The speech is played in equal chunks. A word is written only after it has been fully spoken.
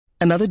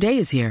Another day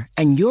is here,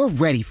 and you're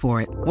ready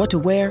for it. What to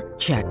wear?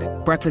 Check.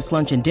 Breakfast,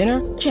 lunch, and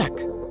dinner? Check.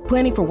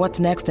 Planning for what's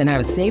next and how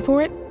to save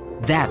for it?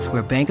 That's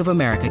where Bank of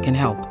America can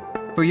help.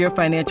 For your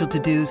financial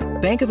to-dos,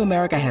 Bank of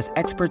America has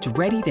experts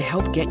ready to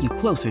help get you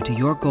closer to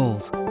your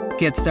goals.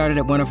 Get started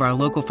at one of our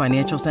local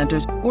financial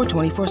centers or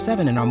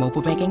 24/7 in our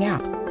mobile banking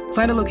app.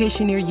 Find a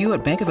location near you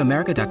at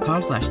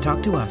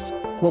bankofamerica.com/talktous.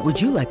 What would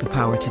you like the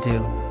power to do?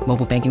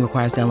 Mobile banking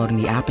requires downloading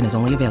the app and is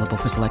only available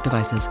for select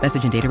devices.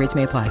 Message and data rates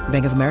may apply.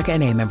 Bank of America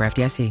N.A., member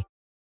FDIC.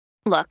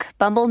 Look,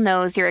 Bumble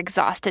knows you're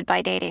exhausted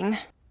by dating.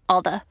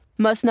 All the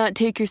must not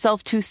take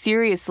yourself too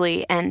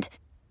seriously and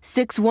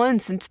 6'1"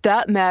 since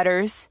that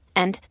matters.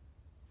 And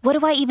what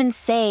do I even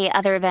say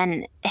other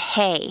than,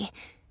 hey?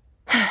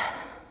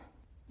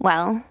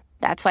 Well,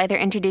 that's why they're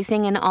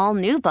introducing an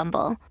all-new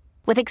Bumble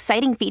with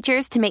exciting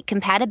features to make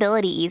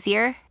compatibility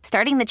easier,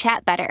 starting the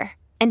chat better,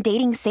 and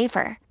dating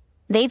safer.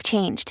 They've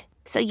changed,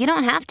 so you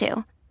don't have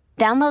to.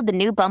 Download the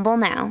new Bumble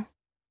now.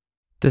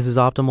 This is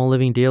Optimal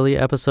Living Daily,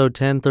 episode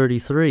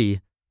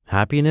 1033,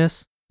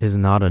 Happiness is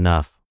Not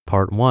Enough,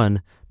 Part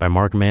 1, by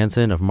Mark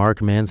Manson of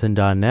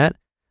markmanson.net.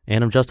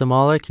 And I'm Justin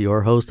Malik,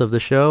 your host of the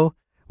show,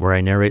 where I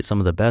narrate some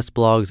of the best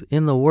blogs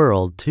in the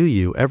world to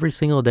you every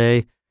single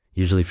day,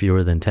 usually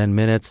fewer than 10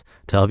 minutes,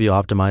 to help you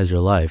optimize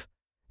your life.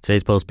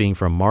 Today's post being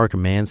from Mark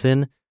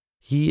Manson.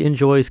 He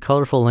enjoys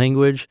colorful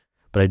language,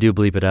 but I do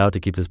bleep it out to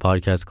keep this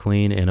podcast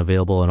clean and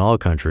available in all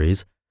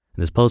countries.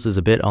 This post is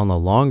a bit on the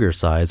longer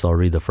side, so I'll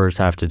read the first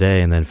half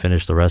today and then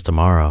finish the rest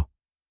tomorrow.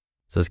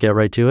 So let's get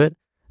right to it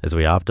as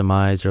we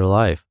optimize your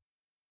life.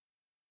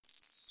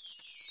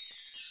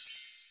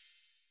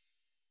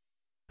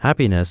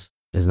 Happiness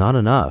is Not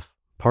Enough,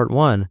 Part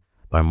 1,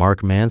 by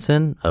Mark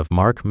Manson of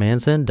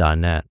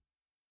markmanson.net.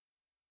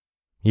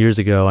 Years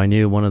ago, I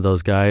knew one of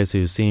those guys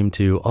who seemed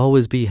to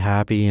always be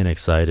happy and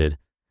excited.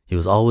 He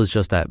was always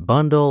just that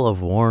bundle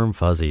of warm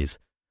fuzzies.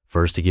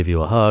 First to give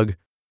you a hug,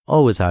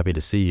 always happy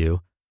to see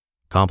you.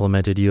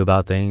 Complimented you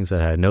about things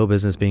that had no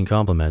business being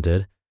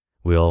complimented.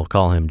 We'll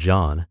call him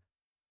John.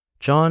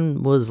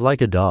 John was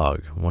like a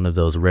dog, one of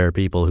those rare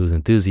people whose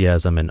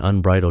enthusiasm and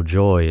unbridled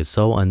joy is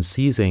so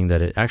unceasing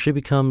that it actually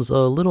becomes a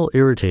little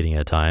irritating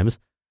at times.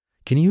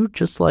 Can you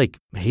just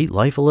hate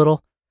life a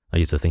little? I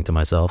used to think to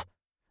myself.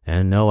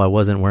 And no, I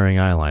wasn't wearing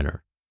eyeliner.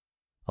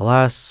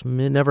 Alas,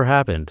 it never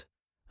happened.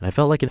 And I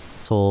felt like an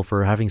asshole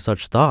for having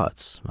such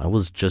thoughts. I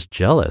was just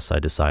jealous, I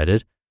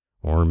decided.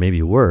 Or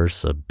maybe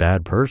worse, a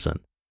bad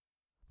person.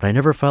 But I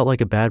never felt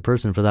like a bad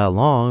person for that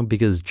long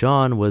because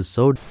John was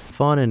so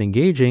fun and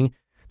engaging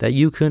that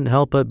you couldn't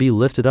help but be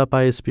lifted up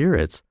by his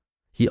spirits.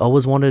 He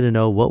always wanted to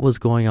know what was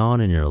going on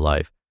in your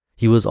life.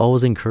 He was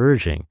always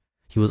encouraging.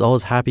 He was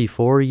always happy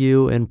for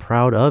you and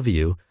proud of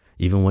you,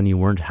 even when you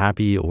weren't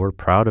happy or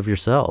proud of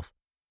yourself.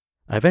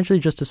 I eventually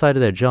just decided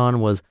that John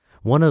was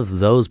one of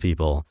those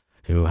people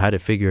who had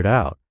it figured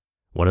out.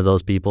 One of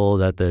those people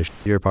that the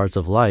shittier parts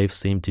of life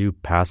seemed to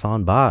pass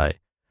on by.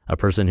 A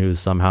person who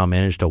somehow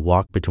managed to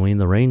walk between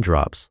the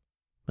raindrops.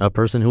 A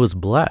person who was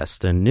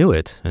blessed and knew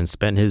it and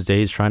spent his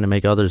days trying to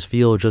make others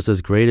feel just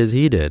as great as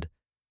he did.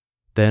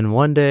 Then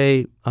one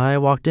day, I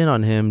walked in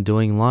on him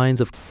doing lines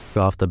of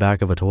off the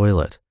back of a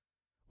toilet.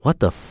 What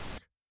the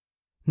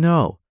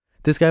No,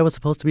 this guy was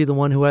supposed to be the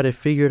one who had it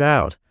figured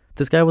out.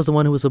 This guy was the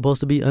one who was supposed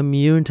to be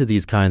immune to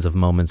these kinds of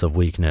moments of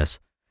weakness.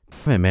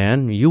 Hey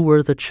man, you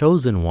were the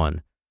chosen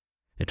one.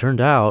 It turned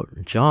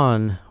out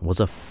John was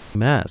a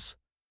mess.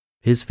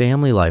 His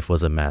family life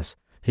was a mess.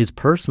 His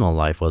personal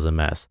life was a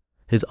mess.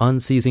 His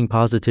unceasing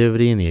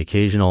positivity and the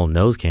occasional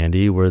nose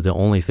candy were the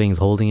only things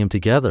holding him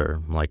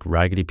together, like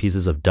raggedy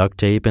pieces of duct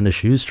tape and a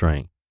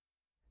shoestring.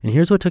 And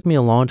here's what took me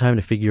a long time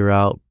to figure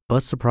out,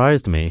 but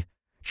surprised me.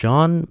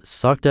 John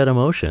sucked at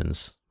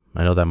emotions.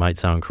 I know that might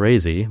sound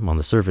crazy. On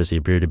the surface, he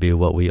appeared to be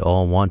what we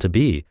all want to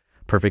be.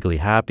 Perfectly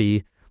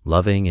happy,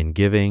 loving and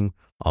giving,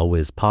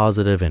 always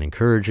positive and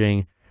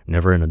encouraging,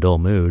 never in a dull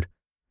mood.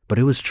 But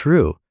it was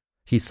true.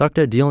 He sucked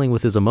at dealing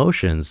with his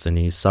emotions, and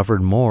he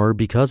suffered more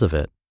because of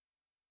it.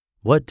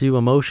 What do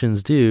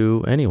emotions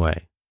do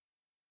anyway?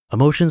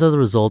 Emotions are the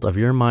result of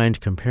your mind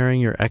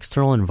comparing your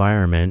external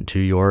environment to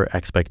your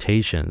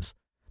expectations.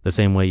 The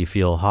same way you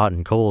feel hot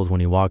and cold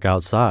when you walk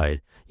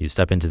outside. You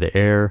step into the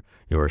air,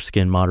 your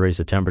skin moderates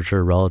the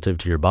temperature relative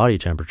to your body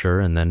temperature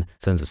and then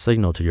sends a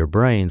signal to your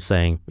brain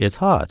saying it's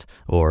hot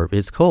or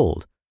it's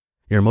cold.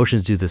 Your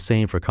emotions do the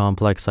same for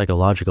complex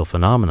psychological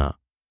phenomena.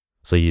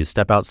 So you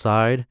step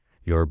outside,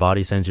 your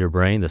body sends your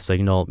brain the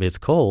signal it's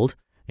cold,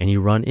 and you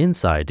run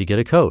inside to get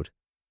a coat.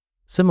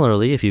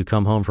 Similarly, if you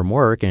come home from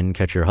work and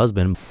catch your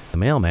husband, the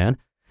mailman,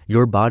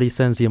 your body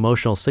sends the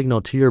emotional signal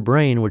to your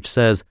brain which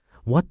says,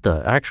 what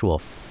the actual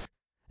f-?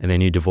 And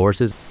then you divorce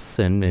his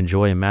and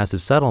enjoy a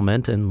massive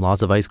settlement and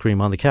lots of ice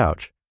cream on the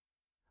couch.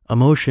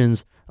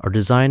 Emotions are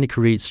designed to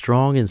create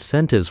strong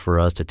incentives for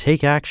us to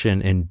take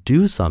action and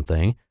do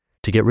something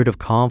to get rid of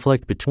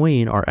conflict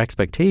between our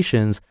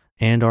expectations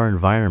and our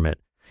environment,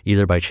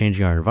 either by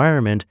changing our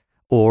environment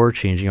or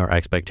changing our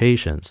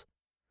expectations.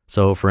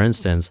 So, for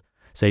instance,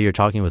 Say you're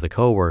talking with a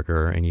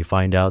coworker and you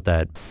find out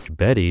that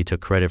Betty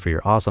took credit for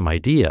your awesome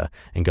idea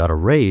and got a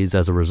raise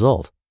as a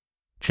result.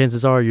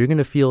 Chances are you're going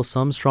to feel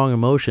some strong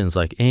emotions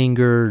like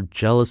anger,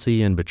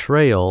 jealousy, and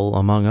betrayal,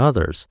 among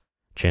others.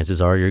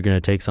 Chances are you're going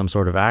to take some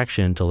sort of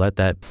action to let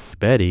that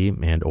Betty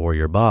and or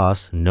your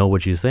boss know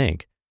what you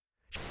think.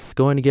 It's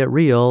going to get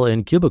real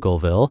in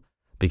Cubicleville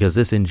because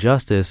this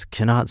injustice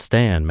cannot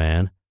stand,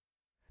 man.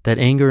 That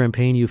anger and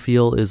pain you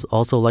feel is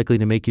also likely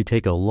to make you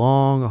take a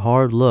long,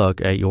 hard look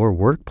at your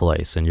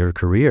workplace and your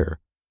career.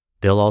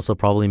 They'll also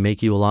probably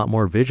make you a lot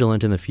more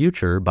vigilant in the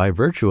future by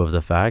virtue of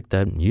the fact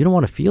that you don't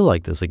want to feel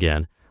like this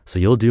again, so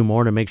you'll do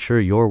more to make sure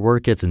your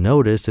work gets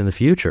noticed in the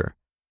future.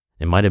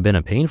 It might have been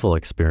a painful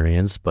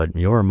experience, but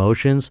your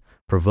emotions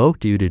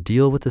provoked you to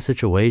deal with the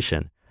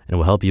situation and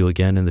will help you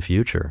again in the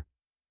future.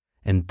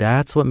 And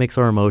that's what makes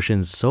our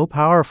emotions so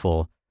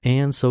powerful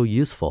and so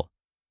useful.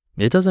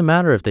 It doesn't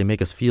matter if they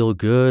make us feel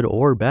good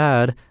or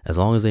bad, as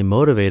long as they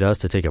motivate us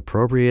to take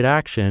appropriate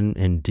action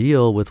and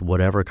deal with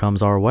whatever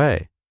comes our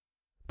way.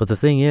 But the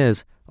thing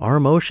is, our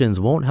emotions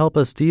won't help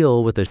us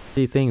deal with the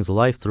shitty things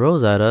life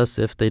throws at us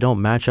if they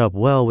don't match up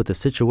well with the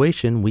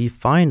situation we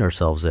find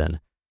ourselves in.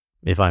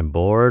 If I'm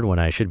bored when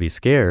I should be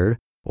scared,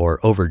 or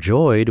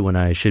overjoyed when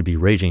I should be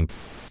raging,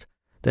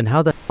 then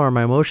how the hell are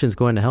my emotions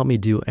going to help me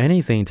do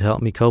anything to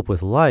help me cope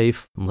with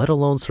life, let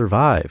alone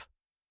survive?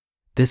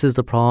 This is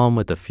the problem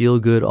with the feel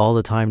good all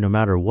the time no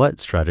matter what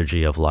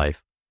strategy of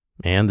life.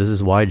 And this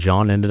is why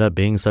John ended up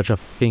being such a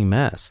fucking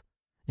mess.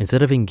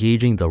 Instead of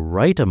engaging the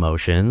right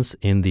emotions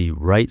in the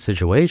right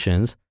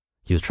situations,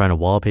 he was trying to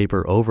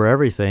wallpaper over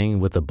everything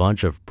with a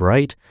bunch of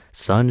bright,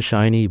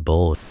 sunshiny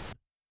bullshit.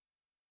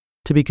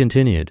 To be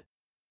continued.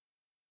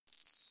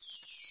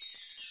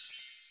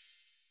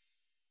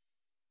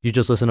 You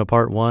just listened to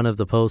part 1 of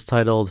the post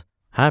titled,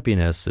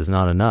 Happiness is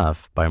Not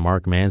Enough by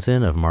Mark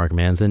Manson of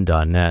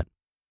markmanson.net.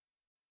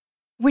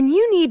 When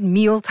you need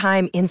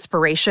mealtime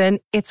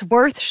inspiration, it's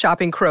worth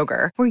shopping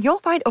Kroger, where you'll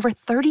find over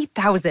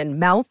 30,000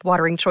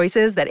 mouth-watering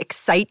choices that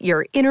excite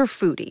your inner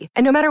foodie.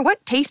 And no matter what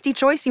tasty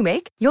choice you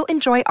make, you'll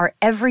enjoy our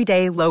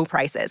everyday low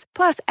prices,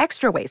 plus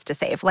extra ways to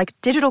save, like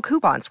digital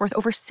coupons worth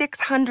over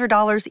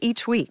 $600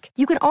 each week.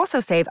 You can also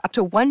save up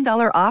to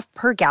 $1 off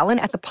per gallon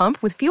at the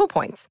pump with fuel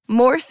points.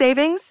 More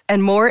savings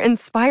and more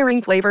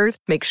inspiring flavors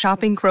make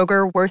shopping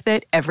Kroger worth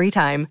it every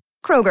time.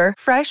 Kroger,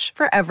 fresh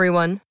for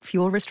everyone.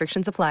 Fuel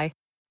restrictions apply.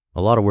 A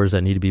lot of words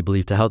that need to be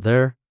bleeped out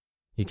there.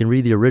 You can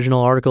read the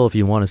original article if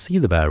you want to see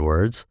the bad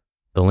words.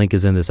 The link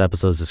is in this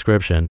episode's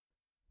description.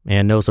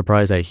 And no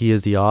surprise that he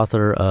is the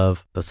author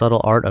of The Subtle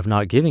Art of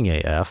Not Giving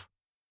AF.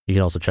 You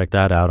can also check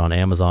that out on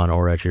Amazon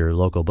or at your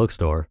local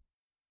bookstore.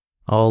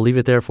 I'll leave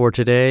it there for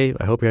today.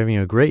 I hope you're having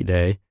a great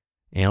day.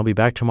 And I'll be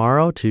back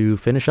tomorrow to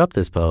finish up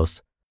this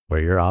post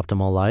where your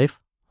optimal life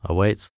awaits.